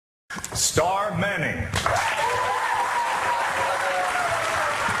Starr Manning.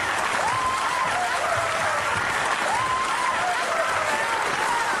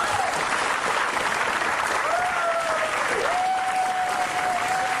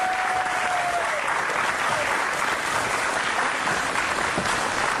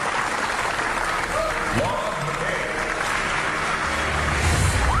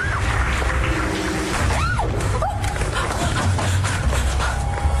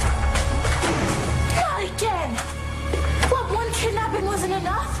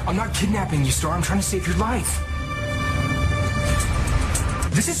 I'm not kidnapping you, Starr. I'm trying to save your life.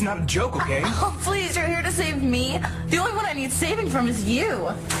 This is not a joke, okay? Oh, please, you're here to save me? The only one I need saving from is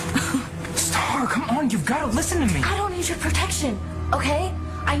you. Starr, come on, you've got to listen to me. I don't need your protection, okay?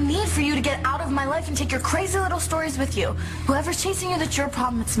 I need for you to get out of my life and take your crazy little stories with you. Whoever's chasing you, that's your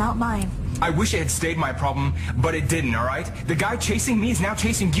problem, it's not mine. I wish it had stayed my problem, but it didn't, all right? The guy chasing me is now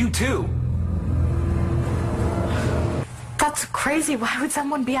chasing you, too. That's crazy. Why would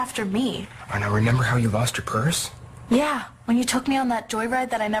someone be after me? I know. Remember how you lost your purse? Yeah, when you took me on that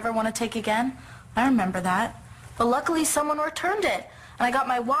joyride that I never want to take again. I remember that. But luckily someone returned it. And I got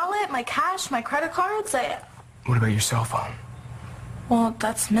my wallet, my cash, my credit cards. What about your cell phone? Well,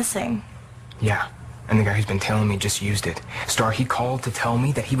 that's missing. Yeah, and the guy who's been tailing me just used it. Starr, he called to tell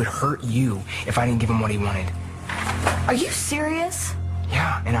me that he would hurt you if I didn't give him what he wanted. Are you serious?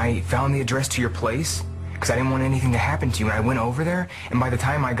 Yeah, and I found the address to your place because I didn't want anything to happen to you. And I went over there, and by the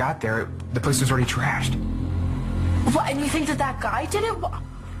time I got there, the place was already trashed. What, and you think that that guy did it?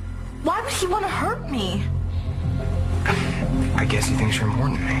 Why would he want to hurt me? I guess he thinks you're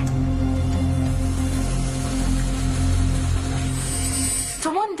important to me.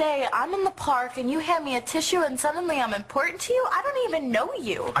 So one day, I'm in the park, and you hand me a tissue, and suddenly I'm important to you? I don't even know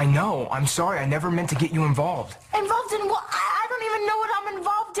you. I know. I'm sorry. I never meant to get you involved. Involved in what? I don't even know what I'm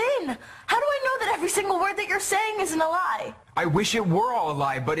involved in. How do I know that every single word that you're saying isn't a lie? I wish it were all a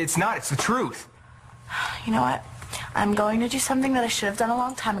lie, but it's not. It's the truth. You know what? I'm going to do something that I should have done a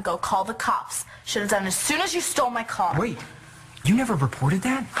long time ago. Call the cops. Should have done it as soon as you stole my car. Wait. You never reported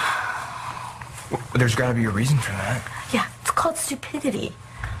that? Well, there's got to be a reason for that. Yeah, it's called stupidity.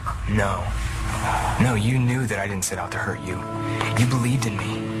 No. No, you knew that I didn't set out to hurt you. You believed in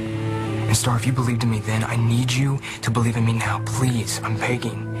me. And Starr, if you believed in me then, I need you to believe in me now. Please, I'm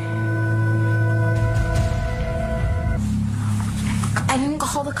begging. I didn't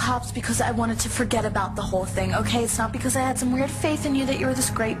call the cops because I wanted to forget about the whole thing, okay? It's not because I had some weird faith in you that you were this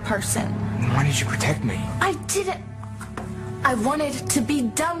great person. Then why did you protect me? I didn't. I wanted to be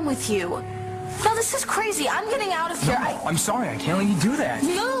done with you. No, this is crazy. I'm getting out of here. No, I'm sorry. I can't let you do that.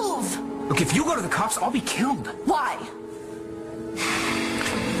 Move! Look, if you go to the cops, I'll be killed. Why?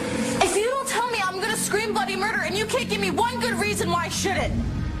 If you don't tell me, I'm gonna scream bloody murder, and you can't give me one good reason why I shouldn't.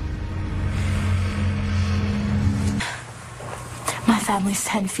 My family's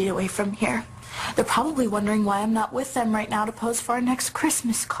 10 feet away from here. They're probably wondering why I'm not with them right now to pose for our next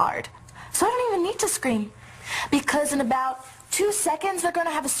Christmas card. So I don't even need to scream. Because in about 2 seconds, they're gonna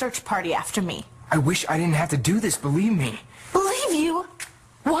have a search party after me. I wish I didn't have to do this, believe me. Believe you?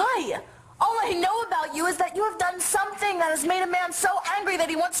 Why? All I know about you is that you have done something that has made a man so angry that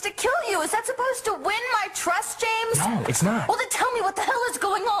he wants to kill you. Is that supposed to win my trust, James? No, it's not. Well, then tell me what the hell is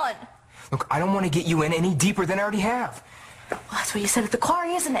going on. Look, I don't want to get you in any deeper than I already have. Well, that's what you said at the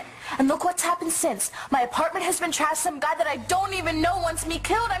quarry, isn't it? And look what's happened since. My apartment has been trashed. Some guy that I don't even know wants me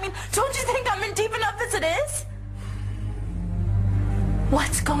killed. I mean, don't you think I'm in deep enough as it is?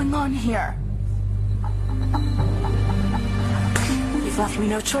 What's going on here? You've left me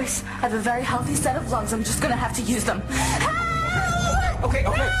no choice. I have a very healthy set of lungs. I'm just gonna have to use them. Help! Okay,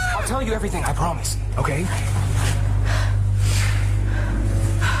 I'll tell you everything, I promise, okay?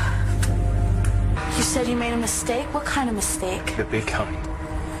 You said you made a mistake? What kind of mistake? The big kind.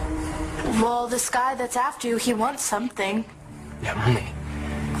 Well, this guy that's after you, he wants something. Yeah, money.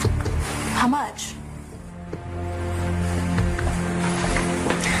 How much?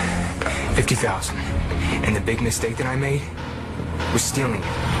 50,000. And the big mistake that I made was stealing it.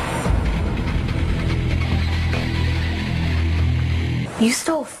 You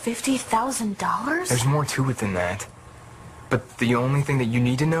stole $50,000? There's more to it than that. But the only thing that you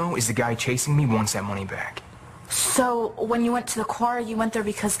need to know is the guy chasing me wants that money back. So, when you went to the quarry, you went there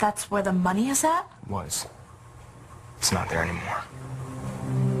because that's where the money is at? Was. It's not there anymore.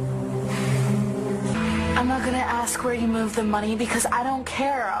 I'm not gonna ask where you moved the money because I don't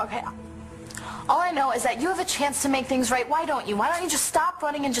care, okay? All I know is that you have a chance to make things right. Why don't you? Why don't you just stop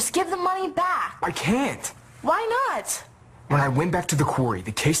running and just give the money back? I can't. Why not? When I went back to the quarry,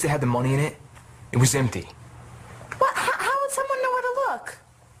 the case that had the money in it, it was empty. What? How would someone know where to look?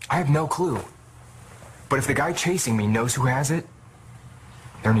 I have no clue. But if the guy chasing me knows who has it,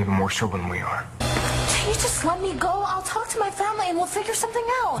 they're in even more trouble than we are. Can you just let me go? I'll talk to my family and we'll figure something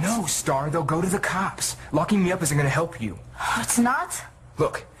out. No, Starr, they'll go to the cops. Locking me up isn't gonna help you. It's not?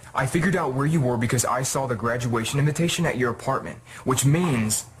 Look, I figured out where you were because I saw the graduation invitation at your apartment, which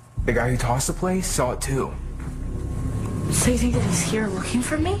means the guy who tossed the place saw it too. So you think that he's here looking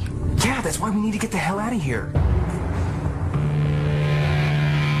for me? Yeah, that's why we need to get the hell out of here.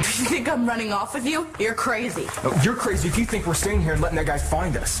 You think I'm running off with you? You're crazy. Oh, you're crazy if you think we're staying here and letting that guy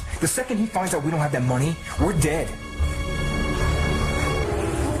find us. The second he finds out we don't have that money, we're dead.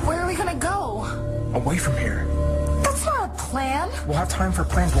 Where are we gonna go? Away from here. That's not a plan. We'll have time for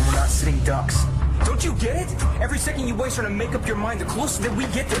plans when we're not sitting ducks. Don't you get it? Every second you waste trying to make up your mind, the closer that we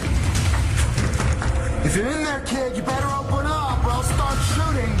get to... If you're in there, kid, you better open up or I'll start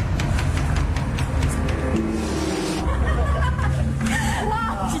shooting.